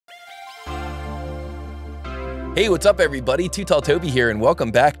Hey, what's up everybody? Too Tall Toby here, and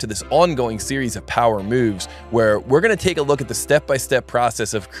welcome back to this ongoing series of power moves where we're going to take a look at the step-by-step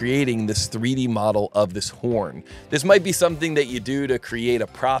process of creating this 3D model of this horn. This might be something that you do to create a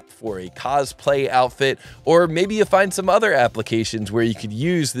prop for a cosplay outfit, or maybe you find some other applications where you could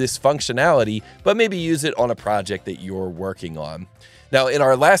use this functionality, but maybe use it on a project that you're working on. Now, in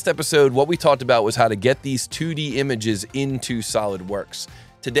our last episode, what we talked about was how to get these 2D images into SolidWorks.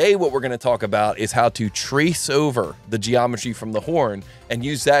 Today, what we're going to talk about is how to trace over the geometry from the horn and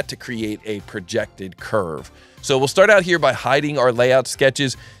use that to create a projected curve. So we'll start out here by hiding our layout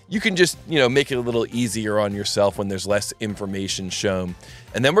sketches. You can just, make it a little easier on yourself when there's less information shown.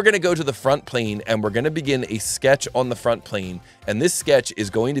 And then we're going to go to the front plane and we're going to begin a sketch on the front plane. And this sketch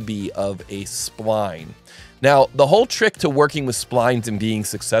is going to be of a spline. Now, the whole trick to working with splines and being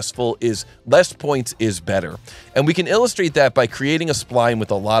successful is less points is better. And we can illustrate that by creating a spline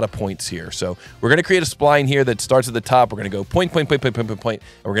with a lot of points here. So we're going to create a spline here that starts at the top. We're going to go point, and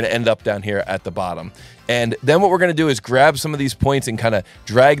we're going to end up down here at the bottom. And then what we're going to do is grab some of these points and kind of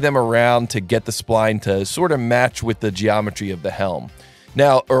drag them around to get the spline to sort of match with the geometry of the helm.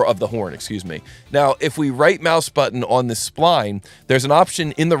 Now, or of the horn, excuse me. Now, if we right mouse button on this spline, there's an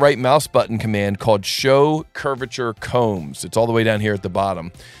option in the right mouse button command called Show Curvature Combs. It's all the way down here at the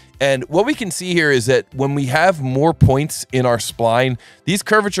bottom. And what we can see here is that when we have more points in our spline, these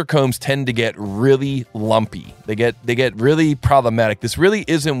curvature combs tend to get really lumpy. They get really problematic. This really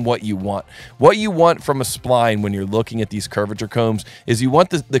isn't what you want. What you want from a spline when you're looking at these curvature combs is you want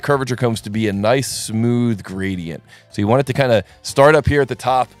the curvature combs to be a nice smooth gradient. So you want it to kind of start up here at the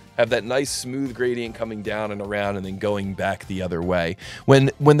top, have that nice smooth gradient coming down and around and then going back the other way. When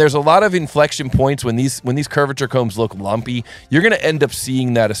there's a lot of inflection points, when these curvature combs look lumpy, you're going to end up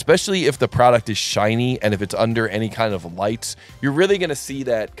seeing that, especially if the product is shiny and if it's under any kind of lights. You're really going to see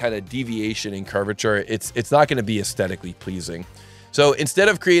that kind of deviation in curvature. It's not going to be aesthetically pleasing. So instead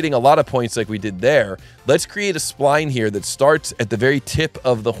of creating a lot of points like we did there, let's create a spline here that starts at the very tip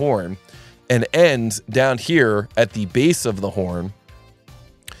of the horn and ends down here at the base of the horn.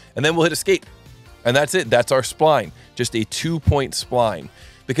 And then we'll hit escape. And that's it. That's our spline. Just a 2-point spline.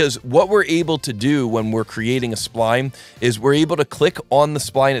 Because what we're able to do when we're creating a spline is we're able to click on the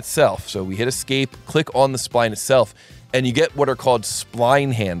spline itself. So we hit escape, click on the spline itself, and you get what are called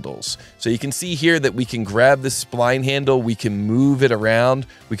spline handles. So you can see here that we can grab this spline handle, we can move it around.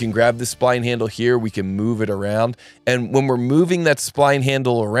 We can grab this spline handle here, we can move it around. And when we're moving that spline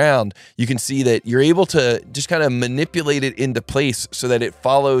handle around, you can see that you're able to just kind of manipulate it into place so that it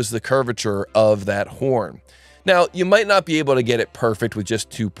follows the curvature of that horn. Now, you might not be able to get it perfect with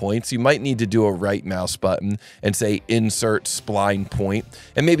just 2 points. You might need to do a right mouse button and say insert spline point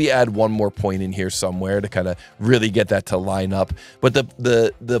and maybe add one more point in here somewhere to kind of really get that to line up. But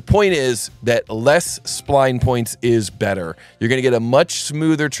the point is that less spline points is better. You're going to get a much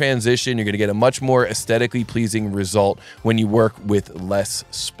smoother transition. You're going to get a much more aesthetically pleasing result when you work with less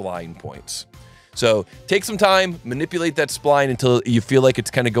spline points. So take some time, manipulate that spline until you feel like it's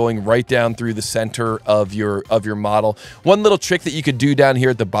kind of going right down through the center of your model. One little trick that you could do down here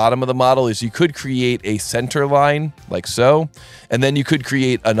at the bottom of the model is you could create a center line like so, and then you could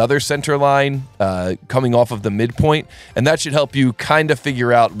create another center line coming off of the midpoint, and that should help you kind of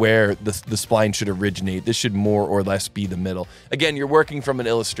figure out where the spline should originate. This should more or less be the middle. Again, you're working from an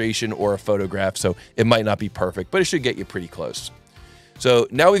illustration or a photograph, so it might not be perfect, but it should get you pretty close. So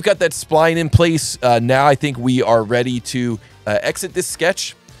now we've got that spline in place. Now I think we are ready to exit this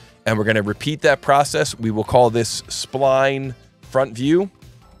sketch, and we're going to repeat that process. We will call this spline front view,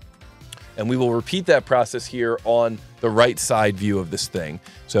 and we will repeat that process here on the right side view of this thing.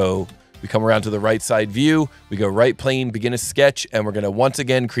 So we come around to the right side view, we go right plane, begin a sketch, and we're going to once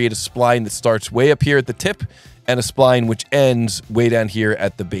again create a spline that starts way up here at the tip and a spline which ends way down here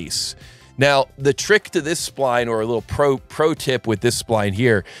at the base. Now, the trick to this spline, or a little pro tip with this spline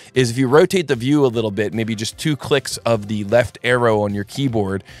here, is if you rotate the view a little bit, maybe just 2 clicks of the left arrow on your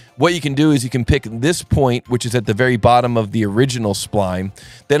keyboard, what you can do is you can pick this point, which is at the very bottom of the original spline,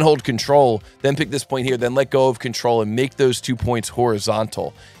 then hold Control, then pick this point here, then let go of Control and make those 2 points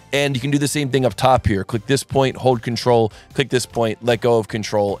horizontal. And you can do the same thing up top here. Click this point, hold Control, click this point, let go of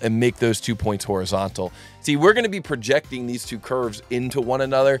Control, and make those 2 points horizontal. See, we're going to be projecting these 2 curves into one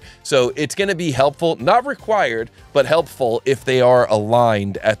another, so it's going to be helpful, not required, but helpful if they are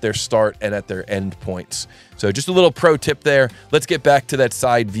aligned at their start and at their end points. So just a little pro tip there. Let's get back to that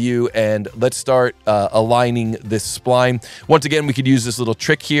side view and let's start aligning this spline. Once again, we could use this little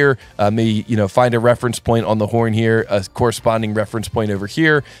trick here. Maybe, find a reference point on the horn here, a corresponding reference point over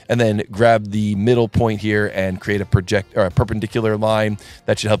here, and then grab the middle point here and create a perpendicular line.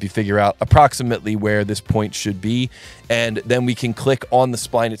 That should help you figure out approximately where this point should be. And then we can click on the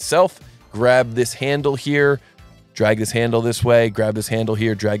spline itself, grab this handle here, drag this handle this way, grab this handle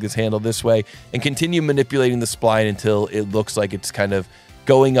here, drag this handle this way, and continue manipulating the spline until it looks like it's kind of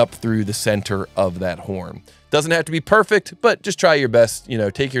going up through the center of that horn. Doesn't have to be perfect, but just try your best,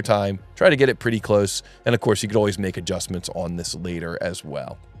 take your time, try to get it pretty close. And of course, you could always make adjustments on this later as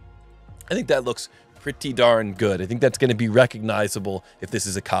well. I think that looks pretty darn good. I think that's going to be recognizable if this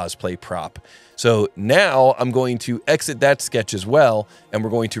is a cosplay prop. So now I'm going to exit that sketch as well, and we're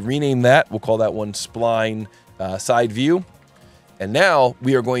going to rename that. We'll call that one spline side view. And now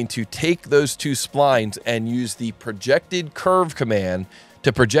we are going to take those two splines and use the projected curve command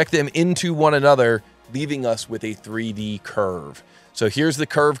to project them into one another, leaving us with a 3D curve. So here's the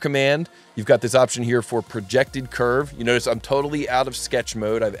curve command. You've got this option here for projected curve. You notice I'm totally out of sketch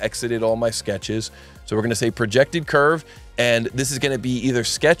mode. I've exited all my sketches. So we're going to say projected curve, and this is going to be either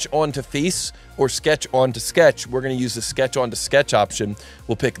sketch onto face or sketch onto sketch. We're going to use the sketch onto sketch option.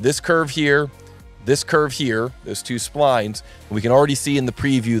 We'll pick this curve here, this curve here, those two splines, and we can already see in the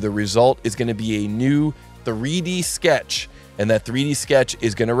preview the result is going to be a new 3D sketch, and that 3D sketch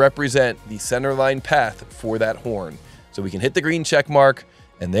is going to represent the centerline path for that horn. So we can hit the green check mark,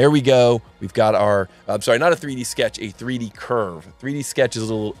 and there we go. We've got our, I'm sorry, not a 3D sketch, a 3D curve. 3D sketch is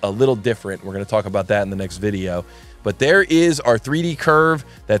a little different. We're going to talk about that in the next video. But there is our 3D curve.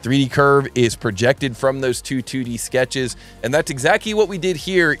 That 3D curve is projected from those two 2D sketches, and that's exactly what we did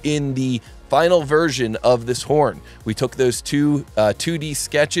here in the final version of this horn. We took those two 2D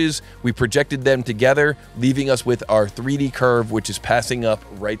sketches, we projected them together, leaving us with our 3D curve, which is passing up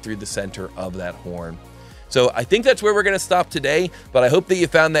right through the center of that horn. So I think that's where we're going to stop today, but I hope that you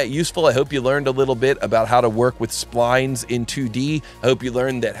found that useful. I hope you learned a little bit about how to work with splines in 2D. I hope you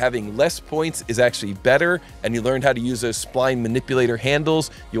learned that having less points is actually better, and you learned how to use those spline manipulator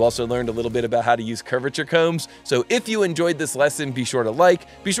handles. You also learned a little bit about how to use curvature combs. So if you enjoyed this lesson, be sure to like,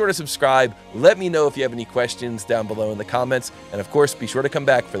 be sure to subscribe. Let me know if you have any questions down below in the comments, and of course, be sure to come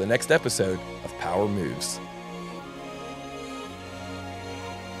back for the next episode of Power Moves.